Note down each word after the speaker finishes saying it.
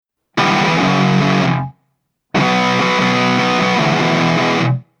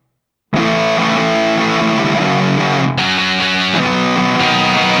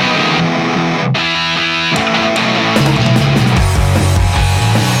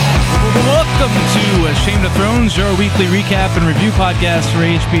Welcome to Ashamed of Thrones, your weekly recap and review podcast for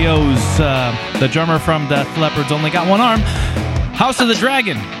HBO's The Drummer from Death Leopard's Only Got One Arm, House of the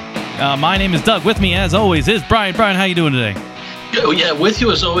Dragon. My name is Doug. With me, as always, is Brian. Brian, how you doing today? Oh, yeah, with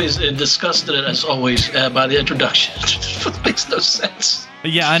you as always, and disgusted as always by the introduction. It makes no sense.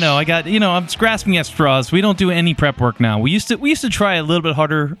 Yeah, I know. I'm grasping at straws. We don't do any prep work now. We used to try a little bit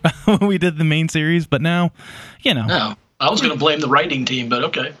harder when we did the main series, but now, No, I was going to blame the writing team, but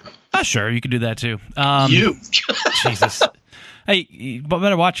okay. Sure, you could do that too. You. Jesus. Hey, you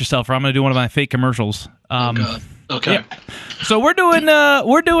better watch yourself, or I'm going to do one of my fake commercials. Oh, God. Okay. Yeah. So we're doing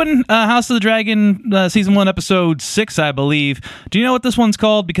House of the Dragon season 1 episode 6, I believe. Do you know what this one's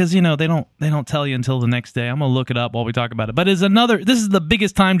called? Because they don't tell you until the next day. I'm gonna look it up while we talk about it. But this is the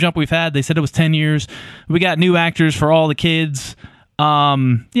biggest time jump we've had. They said it was 10 years. We got new actors for all the kids.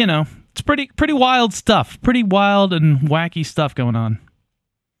 It's pretty wild stuff. Pretty wild and wacky stuff going on.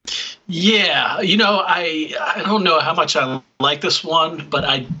 Yeah, I don't know how much I like this one, but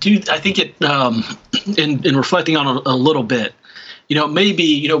I think it, in reflecting on it a little bit,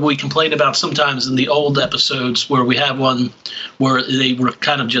 maybe, we complain about sometimes in the old episodes where we have one where they were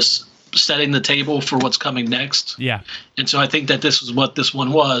kind of just setting the table for what's coming next. Yeah. And so I think that this is what this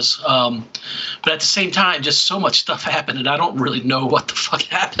one was. But at the same time, just so much stuff happened, and I don't really know what the fuck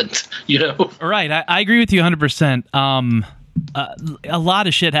happened, Right. I agree with you 100%. A lot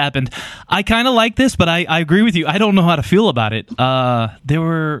of shit happened. I kind of like this, but I agree with you. I don't know how to feel about it. There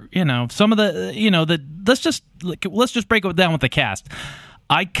were, some of the, let's just break it down with the cast.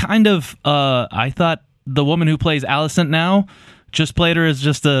 I thought the woman who plays Alicent now just played her as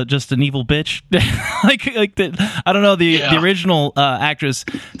just an evil bitch. I don't know. The original actress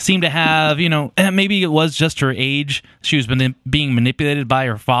seemed to have, maybe it was just her age. She was being manipulated by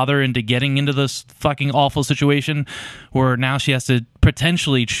her father into getting into this fucking awful situation where now she has to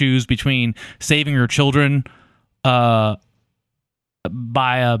potentially choose between saving her children by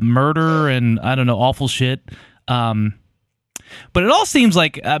a murder and I don't know, awful shit. But it all seems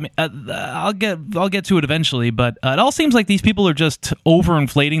like I'll get to it eventually. But it all seems like these people are just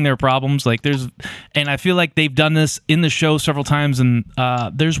overinflating their problems. And I feel like they've done this in the show several times. And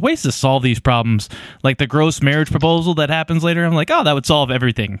there's ways to solve these problems, like the gross marriage proposal that happens later. I'm like, oh, that would solve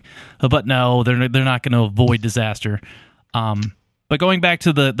everything. But no, they're not going to avoid disaster. But going back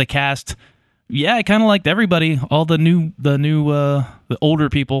to the cast, yeah, I kind of liked everybody, all the older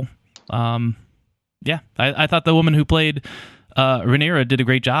people. Yeah, I thought the woman who played Rhaenyra did a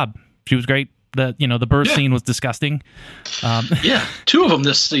great job. She was great. The birth scene was disgusting. Yeah, 2 of them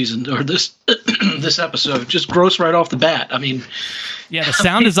this season or this this episode, just gross right off the bat. I mean, yeah, the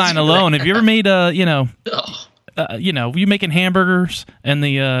sound design alone. Have you ever made you making hamburgers and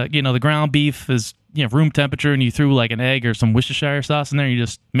the ground beef is room temperature and you threw like an egg or some Worcestershire sauce in there, and you're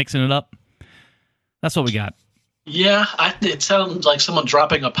just mixing it up. That's what we got. Yeah, it sounds like someone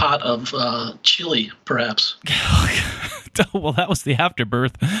dropping a pot of chili, perhaps. Well, that was the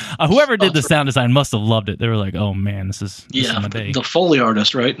afterbirth. Whoever did the sound design must have loved it. They were like, "Oh man, this is my day." The Foley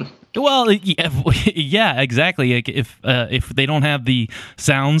artist, right? Well, yeah, exactly. Like, if they don't have the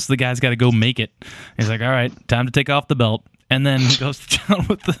sounds, the guy's got to go make it. He's like, "All right, time to take off the belt," and then goes down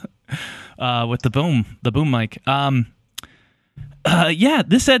with the boom mic. Yeah,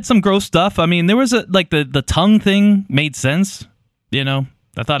 this had some gross stuff. I mean, there was the tongue thing made sense. I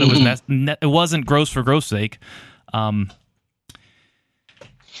thought it was it wasn't gross for gross sake.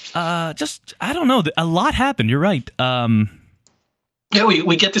 Just I don't know. A lot happened. You're right. Yeah,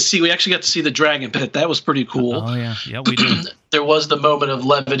 we actually got to see the dragon pit. That was pretty cool. Oh yeah, we did. There was the moment of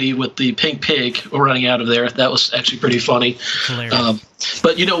levity with the pink pig running out of there. That was actually pretty funny. Hilarious.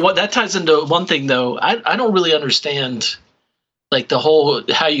 But you know what? That ties into one thing though. I don't really understand. Like the whole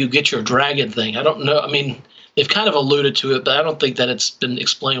how you get your dragon thing. I don't know. I mean, they've kind of alluded to it, but I don't think that it's been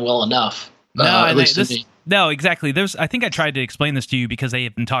explained well enough. No, exactly. I think I tried to explain this to you because they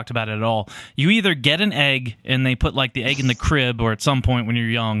haven't talked about it at all. You either get an egg and they put like the egg in the crib or at some point when you're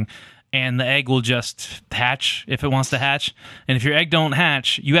young, and the egg will just hatch if it wants to hatch. And if your egg don't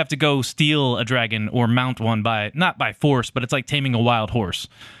hatch, you have to go steal a dragon or mount one not by force, but it's like taming a wild horse.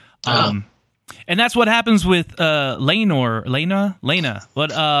 And that's what happens with Lena,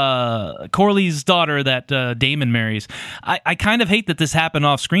 but Corley's daughter that Damon marries. I kind of hate that this happened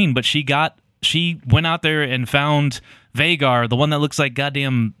off screen, but she went out there and found Vhagar, the one that looks like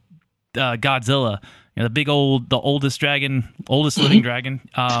goddamn Godzilla, the oldest living dragon.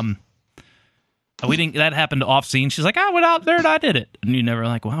 That happened off scene. She's like, I went out there and I did it, and you never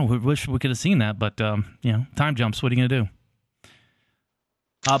like, wow, we wish we could have seen that, but time jumps. What are you gonna do?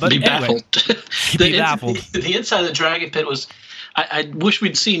 But be anyway, baffled. The inside of the dragon pit was, I wish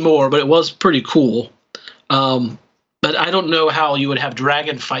we'd seen more, but it was pretty cool. But I don't know how you would have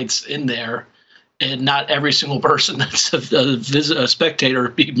dragon fights in there and not every single person that's a spectator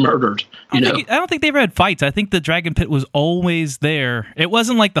be murdered. I don't think they ever had fights. I think the dragon pit was always there. It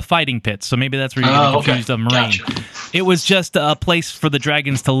wasn't like the fighting pit, so maybe that's where you're getting confused of Moraine. Gotcha. It was just a place for the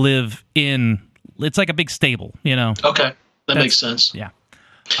dragons to live in. It's like a big stable, Okay, that makes sense. Yeah.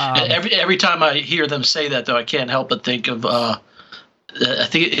 Every time I hear them say that, though, I can't help but think of. I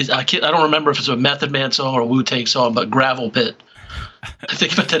think I don't remember if it's a Method Man song or a Wu-Tang song, but Gravel Pit. I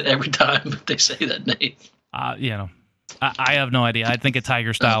think about that every time they say that name. I have no idea. I think of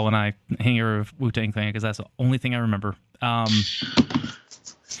Tiger Style when I hear of Wu-Tang Clan because that's the only thing I remember.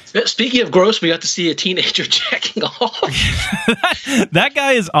 Speaking of gross, we got to see a teenager jacking off. That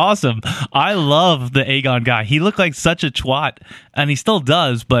guy is awesome. I love the Aegon guy. He looked like such a twat, and he still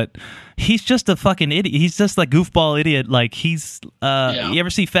does, but he's just a fucking idiot. He's just like goofball idiot. Like he's, You ever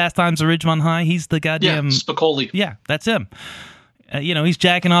see Fast Times at Ridgemont High? He's the goddamn... Yeah, Spicoli. Yeah, that's him. He's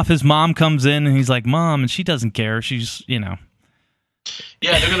jacking off. His mom comes in, and he's like, Mom, and she doesn't care. She's, Yeah,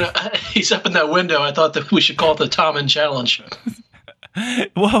 he's up in that window. I thought that we should call it the Tommen Challenge.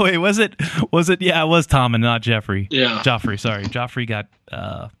 Whoa, wait, was it? Yeah, it was Tommen, not Jeffrey. Yeah. Joffrey, sorry. Joffrey got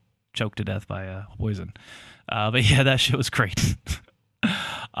choked to death by poison. But yeah, that shit was great.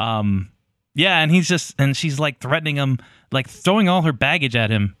 Yeah, and she's like threatening him, like throwing all her baggage at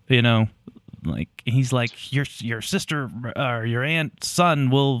him, like he's like, your sister or your aunt's son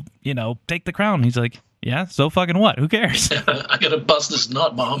will, take the crown. He's like, yeah, so fucking what? Who cares? I gotta bust this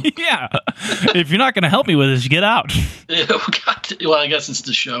nut, Mom. Yeah. If you're not gonna help me with this, get out. Yeah, well, I guess it's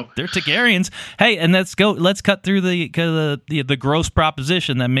the show. They're Targaryens. Hey, and let's cut through the gross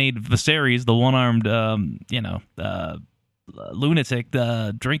proposition that made Viserys the one-armed, lunatic,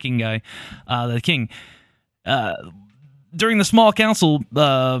 the drinking guy, the king. During the small council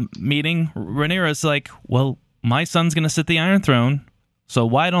meeting, Rhaenyra's like, well, my son's gonna sit the Iron Throne. So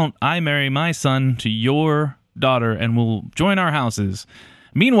why don't I marry my son to your daughter and we'll join our houses?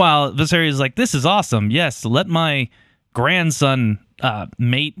 Meanwhile, Viserys is like, this is awesome. Yes, let my grandson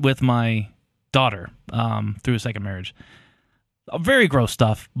mate with my daughter through a second marriage. Very gross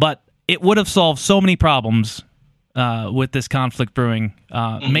stuff, but it would have solved so many problems with this conflict brewing.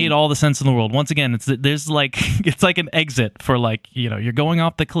 Made all the sense in the world. Once again, it's like an exit for you're going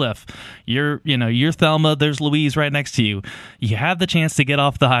off the cliff. You're Thelma. There's Louise right next to you. You have the chance to get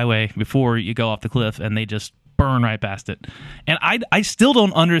off the highway before you go off the cliff, and they just burn right past it. And I still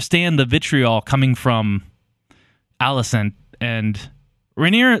don't understand the vitriol coming from Alicent, and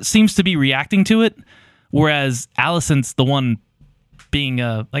Rhaenyra seems to be reacting to it, whereas Alicent's the one being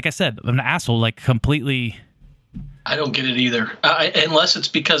like I said, an asshole, like completely. I don't get it either, unless it's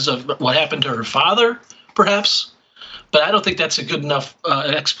because of what happened to her father, perhaps. But I don't think that's a good enough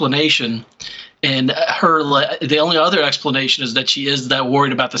explanation. And the only other explanation is that she is that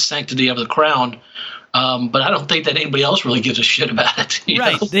worried about the sanctity of the crown. But I don't think that anybody else really gives a shit about it.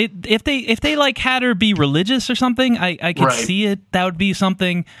 Right? If they like had her be religious or something, I could see it. That would be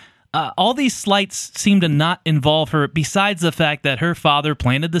something. All these slights seem to not involve her, besides the fact that her father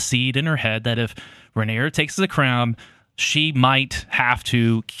planted the seed in her head that if Rhaenyra takes the crown, she might have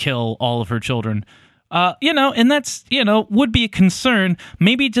to kill all of her children. And that's, would be a concern.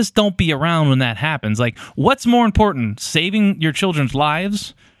 Maybe just don't be around when that happens. Like, what's more important, saving your children's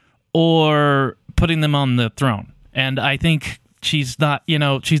lives or putting them on the throne? And I think she's not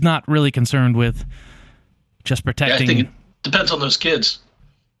really concerned with just protecting. Yeah, I think it depends on those kids.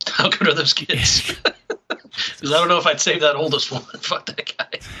 How good are those kids? Because I don't know if I'd save that oldest one. Fuck that guy.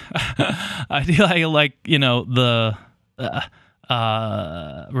 I feel like the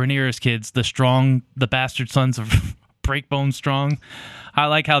Rhaenyra's kids, the bastard sons of Breakbone Strong. I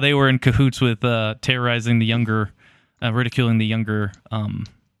like how they were in cahoots with terrorizing the younger, ridiculing the younger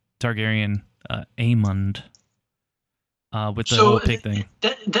Targaryen, Aemond, with the whole pig thing.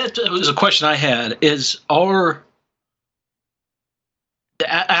 That was a question I had.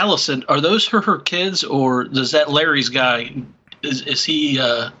 Alicent, are those her kids, or does that Larry's guy? Is he?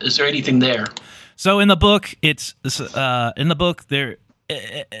 Is there anything there? So in the book,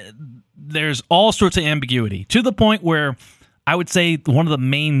 there's all sorts of ambiguity to the point where I would say one of the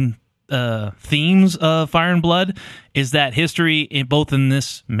main themes of Fire and Blood is that history, both in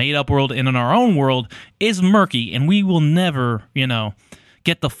this made-up world and in our own world, is murky, and we will never,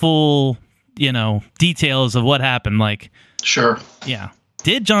 get the full, details of what happened. Like, sure, yeah.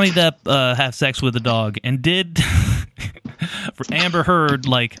 Did Johnny Depp have sex with a dog? And did Amber Heard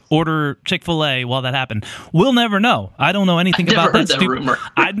like order Chick-fil-A while that happened. We'll never know. I don't know anything about that rumor.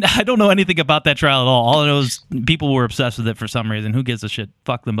 I don't know anything about that trial at all. All I know is people were obsessed with it for some reason. Who gives a shit?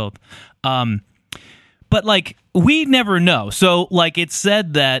 Fuck them both. But like we never know. So like it's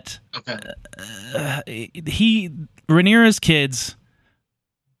said that Rhaenyra's kids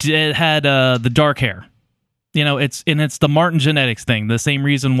had the dark hair. You know, it's the Martin genetics thing. The same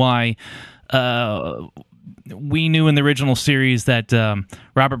reason why we knew in the original series that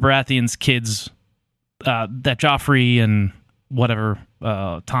Robert Baratheon's kids, that Joffrey and whatever,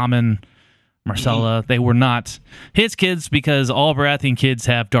 Tommen, Marcella, they were not his kids because all Baratheon kids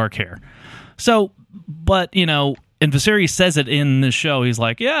have dark hair. So, but, you know, and Viserys says it in the show. He's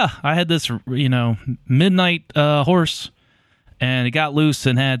like, yeah, I had this, you know, midnight horse, and it got loose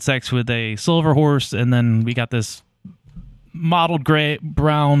and had sex with a silver horse, and then we got this mottled gray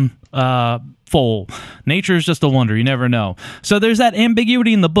brown foal. Nature is just a wonder. You never know. So there's that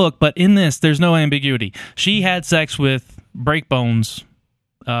ambiguity in the book, but in this, there's no ambiguity. She had sex with Breakbones.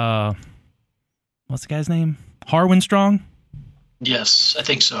 What's the guy's name? Harwin Strong? Yes, I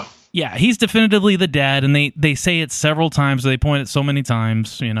think so. Yeah, he's definitively the dad, and they say it several times. They point it so many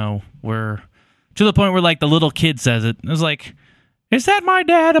times, you know, where to the point where like the little kid says it. It was like, is that my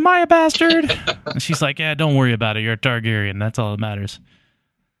dad? Am I a bastard? And she's like, yeah, don't worry about it. You're a Targaryen. That's all that matters.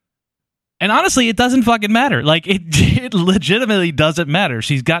 And honestly, it doesn't fucking matter. Like, it legitimately doesn't matter.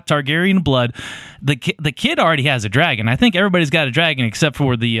 She's got Targaryen blood. The kid already has a dragon. I think everybody's got a dragon except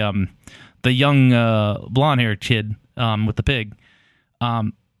for the young blonde-haired kid with the pig.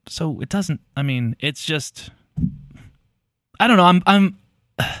 So it doesn't. I mean, it's just. I don't know.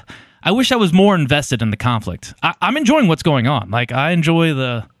 I wish I was more invested in the conflict. I'm enjoying what's going on. Like, I enjoy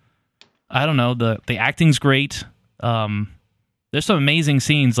the acting's great. There's some amazing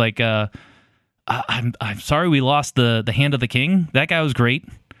scenes. Like, I'm sorry we lost the Hand of the King. That guy was great.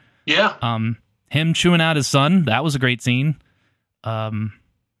 Yeah. Him chewing out his son. That was a great scene. But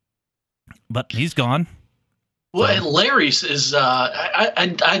he's gone. Well, and Larry's is.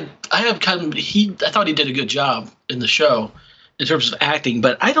 I thought he did a good job in the show in terms of acting,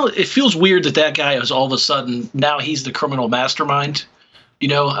 but it feels weird that guy is all of a sudden now he's the criminal mastermind. You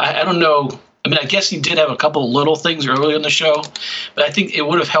know, I don't know. I mean, I guess he did have a couple of little things early in the show, but I think it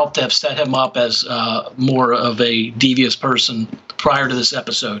would have helped to have set him up as more of a devious person prior to this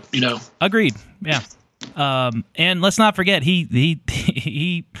episode. You know, agreed. Yeah, and let's not forget he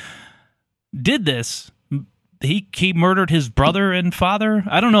did this. He murdered his brother and father.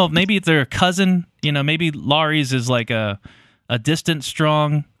 I don't know. Maybe it's their cousin. You know, maybe Laurie's is like a distant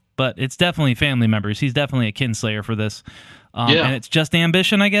strong, but it's definitely family members. He's definitely a kinslayer for this. And it's just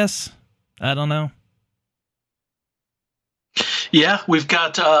ambition, I guess. I don't know. Yeah, we've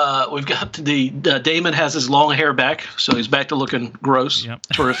got the Daemon has his long hair back, so he's back to looking gross. Yep.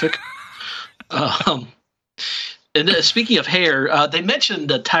 Terrific. And speaking of hair, they mentioned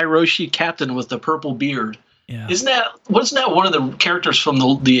the Tyroshi captain with the purple beard. Yeah. Wasn't that one of the characters from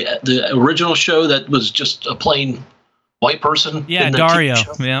the original show that was just a plain white person? Yeah, Dario.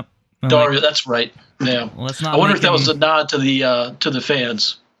 Yeah, Dario. That's right. Yeah. Well, I wonder if that was a nod to the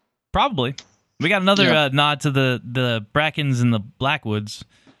fans. Probably. We got another nod to the Brackens and the Blackwoods.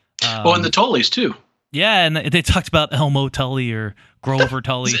 And the Tullys too. Yeah, and they talked about Elmo Tully or Grover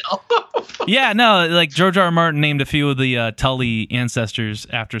Tully. Yeah, no, like George R. R. Martin named a few of the Tully ancestors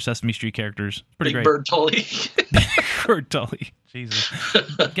after Sesame Street characters. Pretty great. Bird Tully. Bird Tully. Jesus.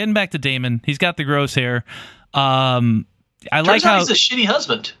 Getting back to Daemon, he's got the gross hair. I like how he's a shitty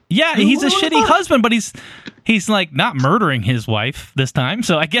husband. Yeah, he's a shitty husband, but he's like not murdering his wife this time.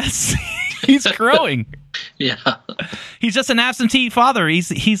 So I guess he's growing. Yeah, he's just an absentee father.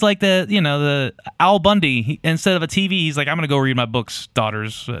 He's like the Al Bundy. Instead of a TV, he's like, I'm gonna go read my books,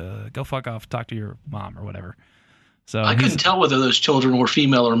 daughters. Go fuck off. Talk to your mom or whatever. So I couldn't tell whether those children were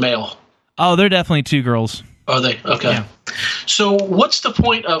female or male. Oh, they're definitely two girls. Are they? Okay. Yeah. So what's the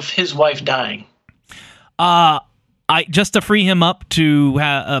point of his wife dying? Just to free him up to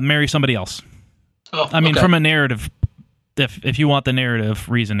marry somebody else. Oh, I mean, from a narrative, if you want the narrative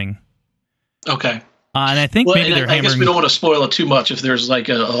reasoning. Okay. And I think maybe they're hammering. I guess we don't want to spoil it too much if there's like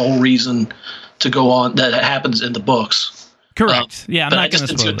a whole reason to go on that happens in the books. Correct. Yeah, I'm not going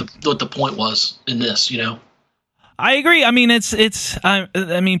to spoil what the point was in this, you know. I agree. I mean,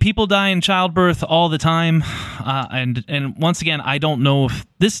 I mean, people die in childbirth all the time, and once again, I don't know if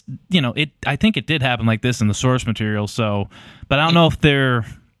this, you know, I think it did happen like this in the source material. So, but I don't know if they're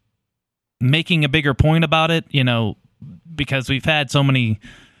making a bigger point about it, you know, because we've had so many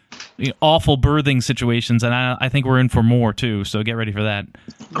awful birthing situations, and I think we're in for more too. So get ready for that.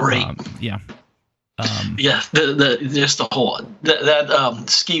 Great. Yeah. Yeah, the just the whole that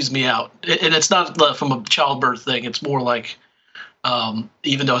skeeves me out, and it's not from a childbirth thing. It's more like,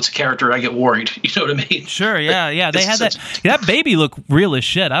 even though it's a character, I get worried. You know what I mean? Sure, yeah. They had that baby look real as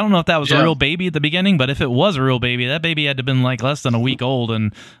shit. I don't know if that was a real baby at the beginning, but if it was a real baby, that baby had to have been like less than a week old.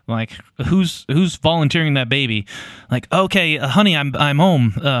 And like, who's volunteering that baby? Like, okay, honey, I'm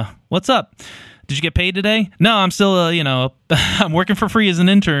home. What's up? Did you get paid today? No, I'm still, I'm working for free as an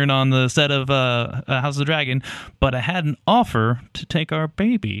intern on the set of House of the Dragon, but I had an offer to take our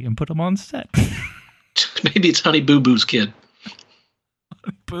baby and put him on set. Maybe it's Honey Boo Boo's kid.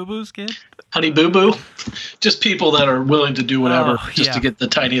 Boo Boo's kid? Honey Boo Boo? Just people that are willing to do whatever to get the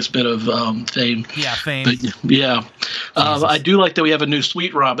tiniest bit of fame. Yeah, fame. But, yeah. I do like that we have a new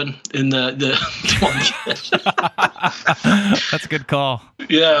Sweet Robin in the That's a good call.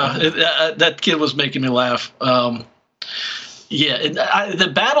 Yeah, that kid was making me laugh. The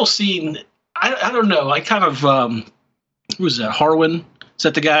battle scene, I don't know. I kind of, who was that, Harwin? Is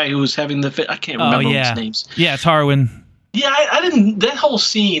that the guy who was having the fit? I can't remember his names. Yeah, it's Harwin. Yeah, I didn't. That whole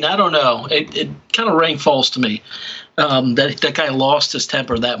scene, I don't know. It kind of rang false to me. That guy lost his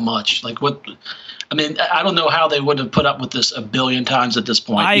temper that much. Like what? I mean, I don't know how they would have put up with this a billion times at this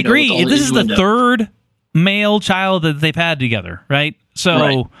point. I agree. This is the third male child that they've had together, right?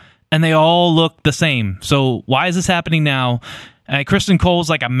 So, and they all look the same. So why is this happening now? Kristen Cole's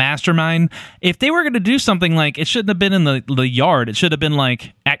like a mastermind. If they were going to do something like, it shouldn't have been in the yard. It should have been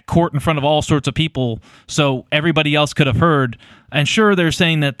like at court in front of all sorts of people so everybody else could have heard. And sure, they're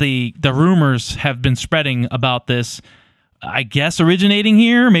saying that the rumors have been spreading about this, I guess, originating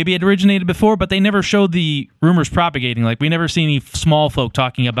here. Maybe it originated before, but they never showed the rumors propagating. Like, we never see any small folk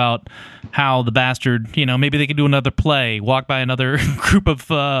talking about how the bastard, maybe they could do another play, walk by another group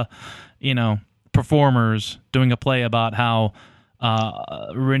of, performers doing a play about how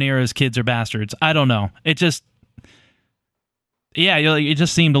Rhaenyra's kids are bastards. I don't know. It just, it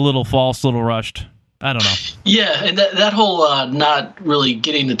just seemed a little false, a little rushed. I don't know. Yeah, and that whole not really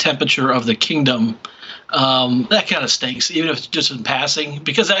getting the temperature of the kingdom, that kind of stinks, even if it's just in passing,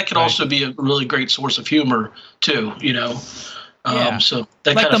 because that could also be a really great source of humor too. So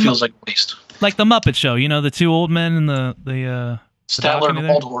that kind of feels like waste. Like the Muppet Show, the two old men and the Statler and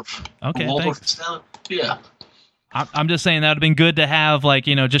Waldorf. Okay, Waldorf and Statler. Yeah. I'm just saying that would have been good to have,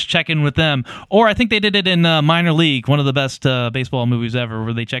 just check in with them. Or I think they did it in Minor League, one of the best baseball movies ever,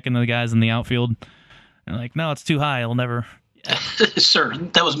 where they check in the guys in the outfield. And like, no, it's too high. It'll never. Sir,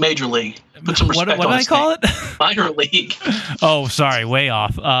 that was Major League. Put some respect what on did I call it? Minor League. Oh, sorry, way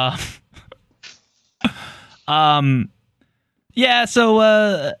off. Yeah, so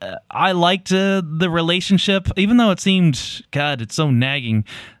I liked the relationship, even though it seemed, God, it's so nagging.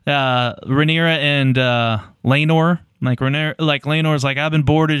 Rhaenyra and Laenor, Laenor's like, I've been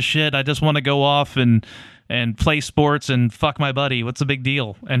bored as shit. I just want to go off and play sports and fuck my buddy. What's the big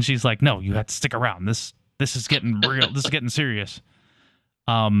deal? And she's like, no, you have to stick around. This is getting real. This is getting serious.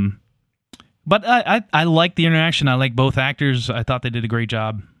 But I like the interaction. I like both actors. I thought they did a great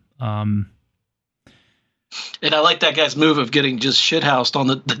job. And I like that guy's move of getting just shithoused on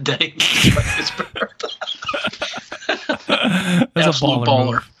the day. That's a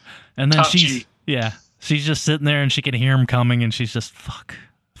baller. Move. And then she's just sitting there and she can hear him coming and she's just, fuck.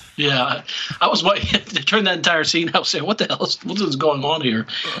 Yeah, I was waiting to turn that entire scene. I was saying, what the hell is going on here?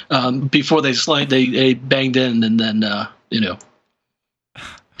 Before they banged in and then,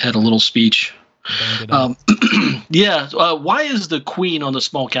 had a little speech. Why is the queen on the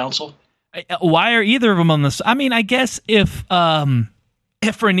small council? Why are either of them on this? I mean, I guess if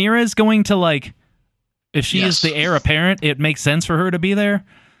Rhaenyra is going to if she is the heir apparent, it makes sense for her to be there.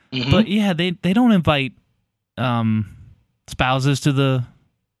 Mm-hmm. But yeah, they don't invite spouses to the.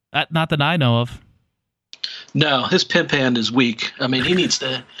 Not that I know of. No, his pimp hand is weak. I mean, he needs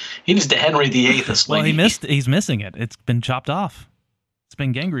to Henry VIII this lady. Well, he's missing it. It's been chopped off. It's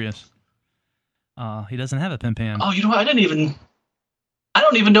been gangrenous. He doesn't have a pimp hand. Oh, you know what? I don't even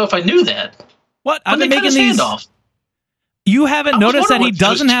know if I knew that. What? I've been making these. You haven't noticed that he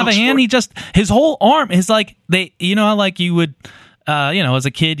doesn't have a hand? He just, his whole arm is like, how like you would, as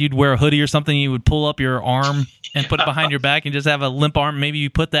a kid, you'd wear a hoodie or something, you would pull up your arm and put it behind your back and just have a limp arm. Maybe you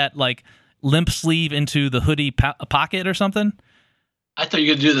put that limp sleeve into the hoodie pocket or something. I thought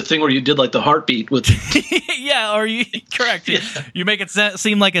you were going to do the thing where you did the heartbeat with. Yeah, correct. Yeah. You make it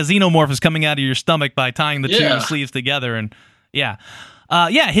seem like a xenomorph is coming out of your stomach by tying the two sleeves together. And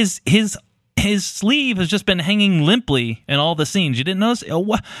his sleeve has just been hanging limply in all the scenes. You didn't notice?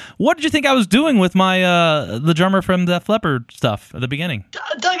 What did you think I was doing with my the drummer from Def Leppard stuff at the beginning?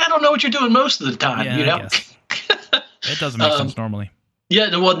 Doug, I don't know what you're doing most of the time. Yeah, it doesn't make sense normally.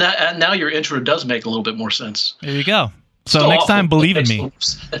 Yeah, well, now your intro does make a little bit more sense. There you go. So Still next awful, time, but believe in makes a me. little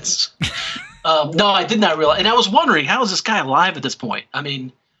sense. No, I did not realize. And I was wondering, how is this guy alive at this point? I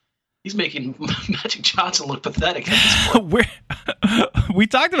mean, he's making Magic Johnson look pathetic at this point. We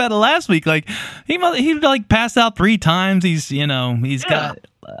talked about it last week. Like he like passed out 3 times. He's got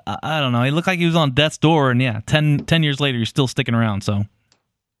I don't know. He looked like he was on death's door, and 10 years later, he's still sticking around. So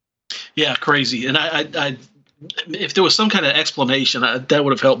yeah, crazy. And I if there was some kind of explanation, that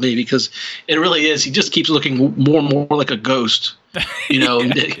would have helped me, because it really is. He just keeps looking more and more like a ghost. You know,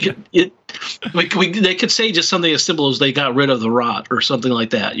 they could say just something as simple as they got rid of the rot or something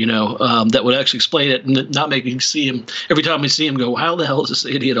like that. You know, that would actually explain it and not make me see him every time we see him go, "How the hell is this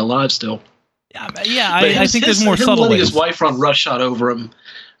idiot alive still?" Yeah, I think there's more subtle letting ways. His wife run roughshod over him.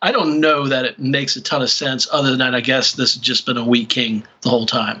 I don't know that it makes a ton of sense. Other than I guess this has just been a weak king the whole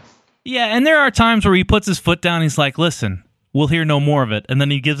time. Yeah, and there are times where he puts his foot down. He's like, "Listen, we'll hear no more of it," and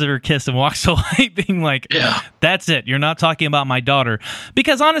then he gives her a kiss and walks away, being like, "That's it. You're not talking about my daughter."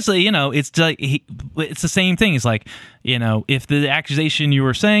 Because honestly, it's like it's the same thing. It's like, if the accusation you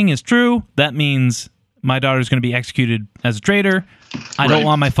were saying is true, that means my daughter's going to be executed as a traitor. I don't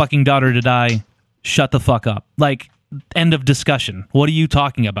want my fucking daughter to die. Shut the fuck up. Like, end of discussion. What are you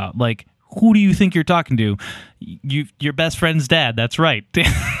talking about? Like, who do you think you're talking to? Your best friend's dad. That's right.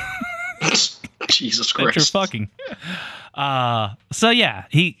 Jesus Christ. You're fucking. So yeah,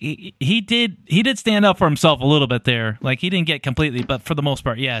 he did stand up for himself a little bit there. Like, he didn't get completely, but for the most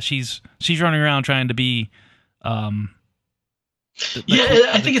part, yeah, she's running around trying to be. I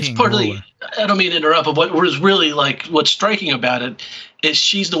think it's partly. I don't mean to interrupt, but what was really what's striking about it is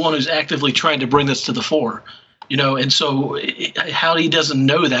she's the one who's actively trying to bring this to the fore. And so how he doesn't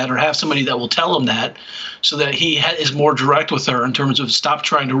know that or have somebody that will tell him that, so that he is more direct with her in terms of stop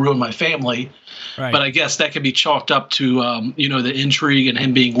trying to ruin my family. Right. But I guess that could be chalked up to, the intrigue and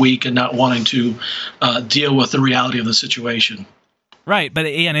him being weak and not wanting to deal with the reality of the situation. Right. But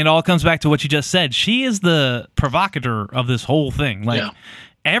and it all comes back to what you just said. She is the provocateur of this whole thing. Like,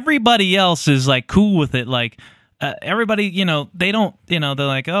 everybody else is like cool with it. Like, everybody, they don't, they're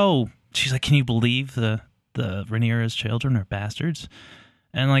like, oh, she's like, can you believe the Rhaenyra's children are bastards?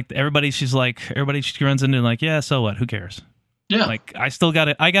 And like everybody she runs into, like, yeah, so what? Who cares? Yeah. Like, I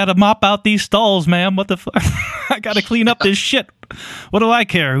gotta mop out these stalls, ma'am. What the fuck? I gotta clean up this shit. What do I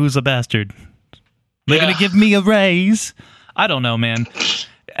care who's a bastard? They're gonna give me a raise. I don't know, man.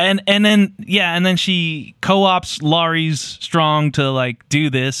 And then she co-ops Laurie's Strong to like do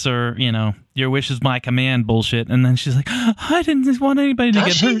this, or your wish is my command bullshit. And then she's like, I didn't want anybody to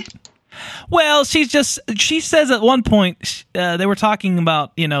get hurt. Well, she says at one point they were talking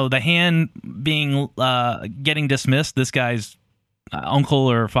about the hand being getting dismissed. This guy's uncle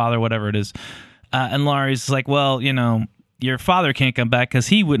or father, whatever it is, and Laurie's like, well, your father can't come back because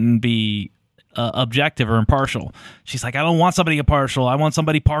he wouldn't be objective or impartial. She's like, I don't want somebody impartial. I want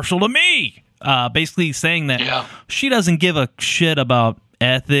somebody partial to me. Basically saying that she doesn't give a shit about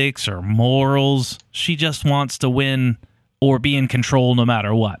ethics or morals. She just wants to win or be in control no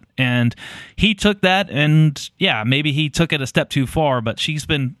matter what. And he took that, and maybe he took it a step too far, but she's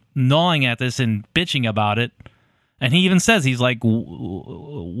been gnawing at this and bitching about it. And he even says, he's like,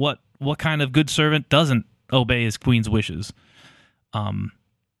 what kind of good servant doesn't obey his queen's wishes? I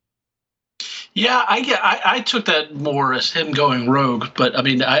took that more as him going rogue, but I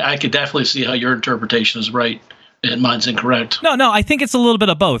mean, I could definitely see how your interpretation is right and mine's incorrect. No, I think it's a little bit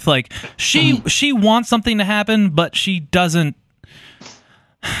of both. Like, she wants something to happen, but she doesn't.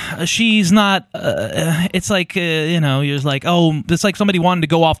 She's not. It's like you're just like, oh, it's like somebody wanting to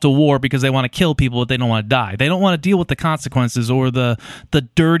go off to war because they want to kill people, but they don't want to die. They don't want to deal with the consequences or the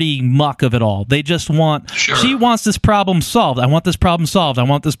dirty muck of it all. They just want. Sure. She wants this problem solved. I want this problem solved. I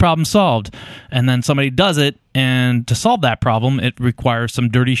want this problem solved. And then somebody does it, and to solve that problem, it requires some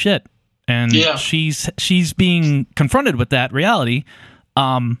dirty shit. And she's being confronted with that reality.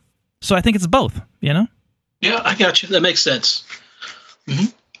 So I think it's both. Yeah, I got you. That makes sense. Mm-hmm.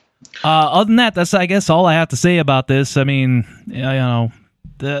 Other than that, that's, I guess, all I have to say about this. I mean,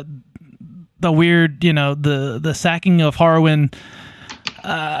 the weird, the sacking of Harwin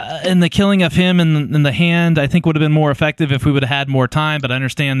and the killing of him in the hand, I think would have been more effective if we would have had more time. But I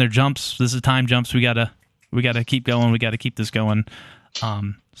understand their jumps. This is time jumps. We gotta keep going. We gotta keep this going.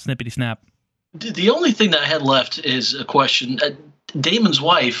 Snippity snap. The only thing that I had left is a question. Daemon's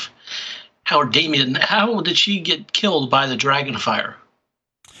wife, how did she get killed by the dragon fire?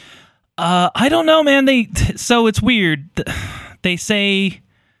 I don't know, man. So it's weird. They say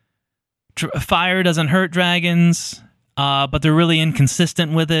fire doesn't hurt dragons, but they're really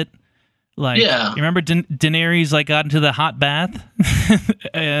inconsistent with it. Like, you remember Daenerys like got into the hot bath,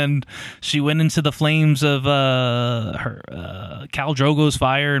 and she went into the flames of her Khal Drogo's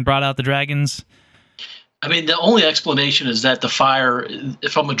fire and brought out the dragons. I mean, the only explanation is that the fire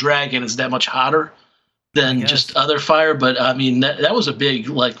from a dragon is that much hotter than just other fire. But I mean, that was a big,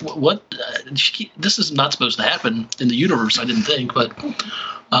 like, what this is not supposed to happen in the universe, I didn't think, but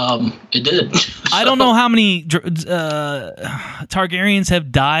it did. I don't know how many Targaryens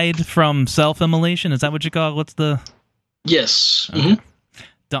have died from self-immolation. Is that what you call it? What's the... Yes. Okay.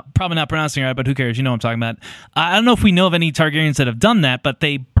 Probably not pronouncing it right, but who cares? You know what I'm talking about. I don't know if we know of any Targaryens that have done that, but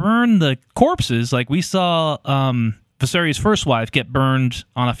they burn the corpses. Like we saw Viserys' first wife get burned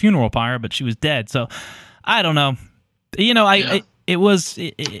on a funeral pyre, but she was dead. So I don't know. You know, it was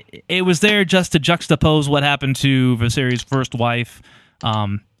there just to juxtapose what happened to Viserys' first wife.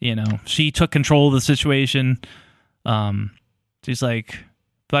 You know, she took control of the situation. She's like,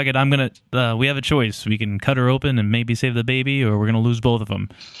 fuck it, we have a choice. We can cut her open and maybe save the baby, or we're going to lose both of them.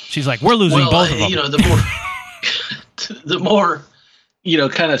 She's like, we're losing both of them. You know, the more, you know,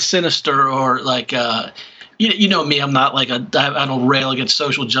 kind of sinister or like, you know me, I'm not like I don't rail against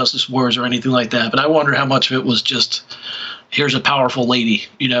social justice wars or anything like that, but I wonder how much of it was just, here's a powerful lady,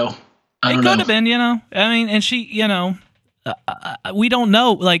 you know. I don't know. It could have been, you know. I mean, and she, you know, we don't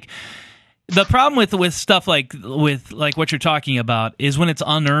know, like, the problem with stuff like what you're talking about is when it's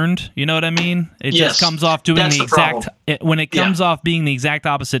unearned. You know what I mean? It just comes off doing the exact when it comes off being the exact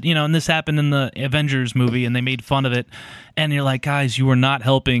opposite. You know, and this happened in the Avengers movie, and they made fun of it. And you're like, guys, you are not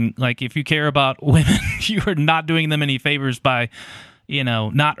helping. Like, if you care about women, you are not doing them any favors by, you know,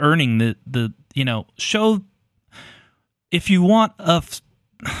 not earning the you know, show. If you want to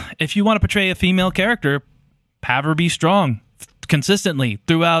portray a female character, have her be strong consistently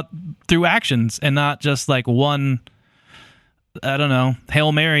through actions, and not just like one, I don't know,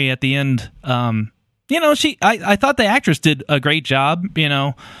 Hail Mary at the end. You know, I thought the actress did a great job. You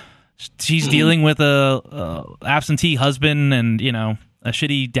know, she's dealing with a absentee husband and, you know, a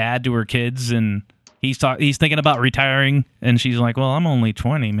shitty dad to her kids, and he's thinking about retiring, and she's like, well, I'm only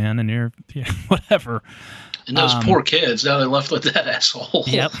 20, man, and you're whatever. And those poor kids, now they're left with that asshole.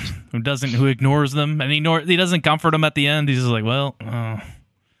 Yep, who ignores them, and he doesn't comfort them at the end. He's just like, well,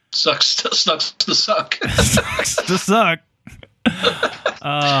 sucks to suck. Sucks to suck.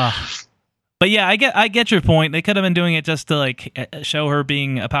 But yeah, I get your point. They could have been doing it just to like show her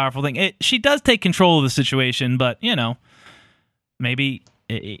being a powerful thing. She does take control of the situation, but you know, maybe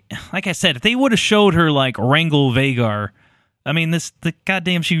like I said, if they would have showed her like wrangle Vhagar. I mean,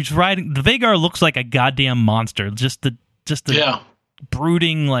 she was riding. The Vhagar looks like a goddamn monster. Just the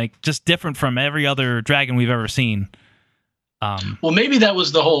brooding, like, just different from every other dragon we've ever seen. Well, maybe that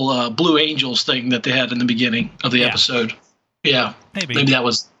was the whole Blue Angels thing that they had in the beginning of the episode. Yeah, maybe that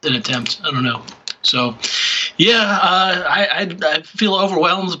was an attempt. I don't know. So, yeah, I feel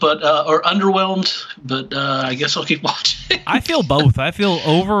overwhelmed, or underwhelmed, but I guess I'll keep watching. I feel both. I feel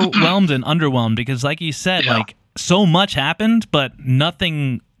overwhelmed and underwhelmed because, like you said, like, so much happened, but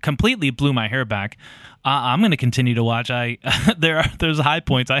nothing completely blew my hair back. I'm going to continue to watch. There's high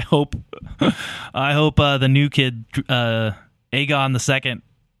points. I hope the new kid, Aegon II,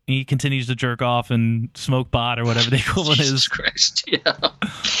 he continues to jerk off and smoke pot or whatever the equivalent is. Jesus Christ, yeah.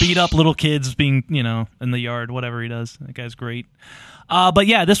 Beat up little kids being, you know, in the yard, whatever he does. That guy's great. But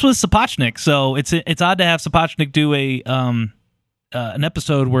yeah, this was Sapochnik, so it's odd to have Sapochnik do an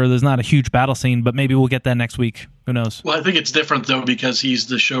episode where there's not a huge battle scene, but maybe we'll get that next week. Who knows? Well, I think it's different though because he's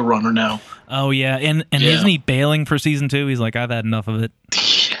the showrunner now. Oh yeah, and isn't he bailing for season 2? He's like, I've had enough of it.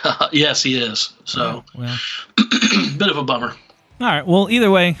 Yeah, yes, he is. So, bit of a bummer. All right. Well,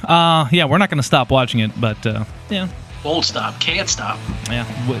 either way, we're not going to stop watching it, but yeah, won't stop, can't stop. Yeah,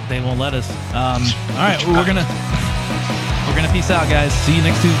 they won't let us. All right, we're gonna peace out, guys. See you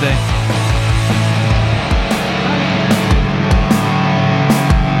next Tuesday.